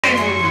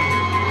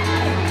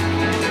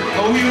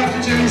all you have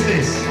to do is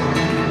this.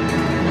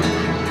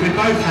 With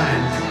both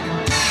hands.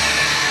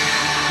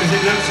 Because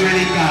it looks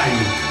really gay.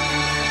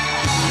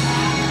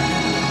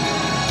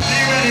 Are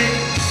you ready?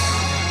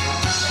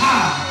 Ha!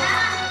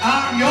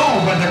 I'm your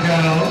weather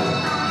girl.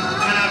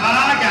 And have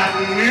I got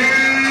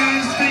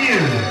news for you.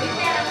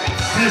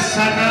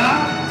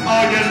 Cassandra,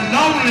 all you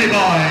lonely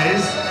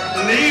boys,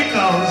 leave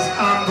those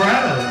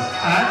umbrellas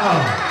at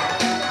home.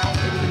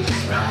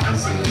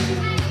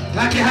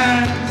 Clap your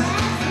hands.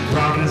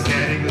 Problems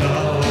getting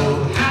low.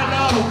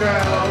 Hello,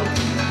 girl.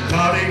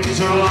 Cutting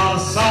through our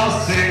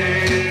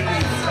sauces.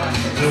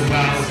 The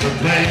well's the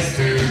place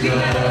to go.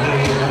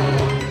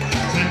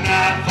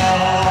 Tonight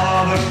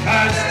for the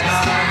first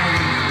time.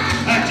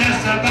 At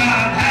just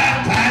about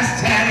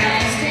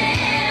 10:30.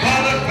 For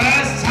the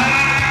first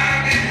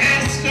time in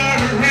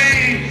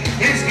history,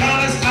 it's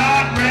gonna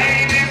start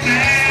raining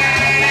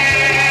men.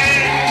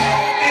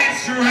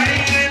 It's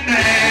raining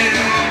men.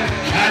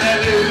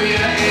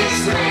 Hallelujah,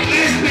 it's raining.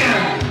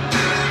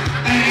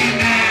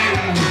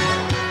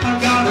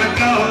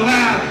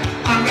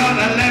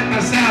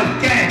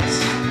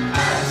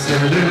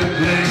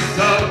 Absolutely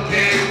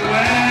soaking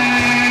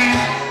wet.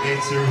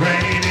 It's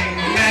raining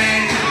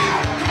men.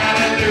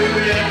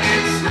 Hallelujah,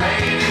 it's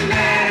raining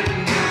men.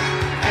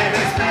 And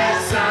it's that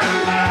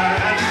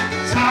sunlight.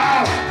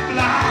 Tall,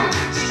 long,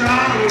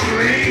 strong,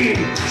 green.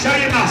 Show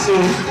your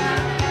muscles.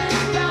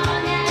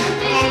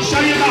 Come on,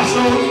 show your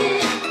muscles.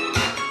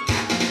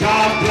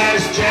 God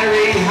bless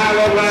Jerry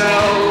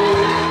Halliwell.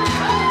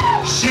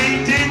 She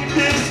did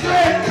this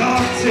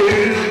record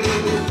too.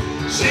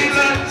 She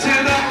looked to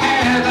the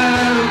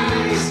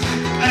heavens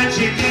and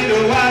she did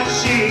what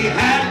she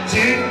had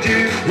to do.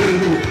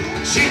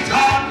 She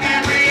taught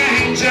every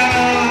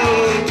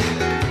angel,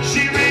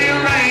 she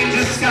rearranged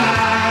the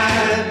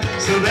sky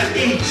so that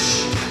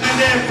each and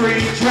every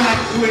drag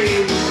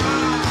queen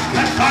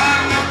can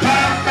find the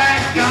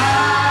perfect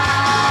guy.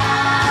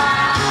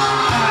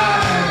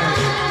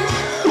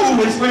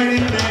 Ooh, it's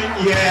raining men,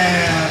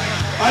 yeah.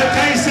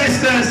 Okay,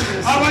 sisters,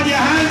 I want your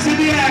hands in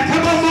the air.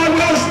 Come on, my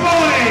Welsh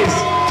boys.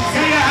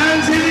 Get your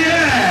hands in the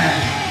air.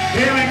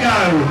 Here we go.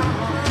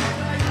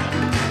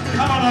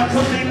 Come on, I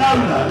could be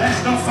Lola.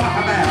 Let's not fuck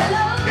about.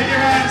 Get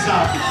your hands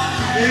up.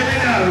 Here we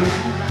go.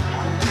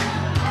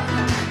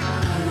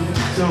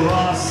 To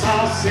our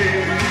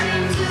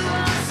sauces.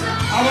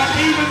 I want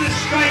even the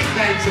straight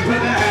men to put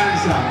their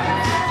hands up.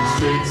 The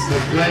street's the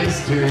place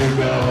to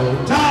go.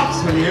 Dance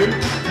with you.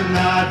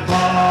 Tonight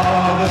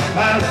for the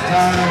first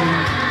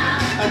time.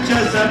 At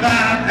just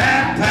about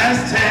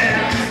 10:10.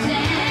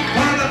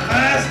 For the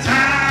first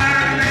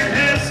time in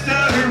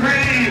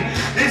history,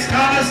 it's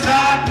gonna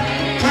start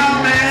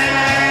coming.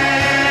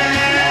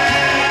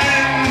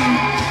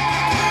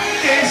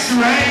 It's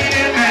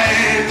raining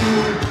men.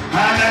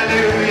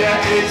 Hallelujah,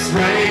 it's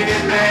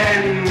raining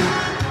men.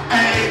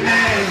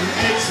 Amen,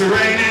 it's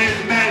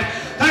raining men.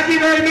 Thank you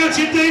very much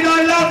indeed.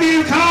 I love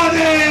you,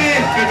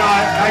 Cardiff. Good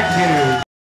night, thank you.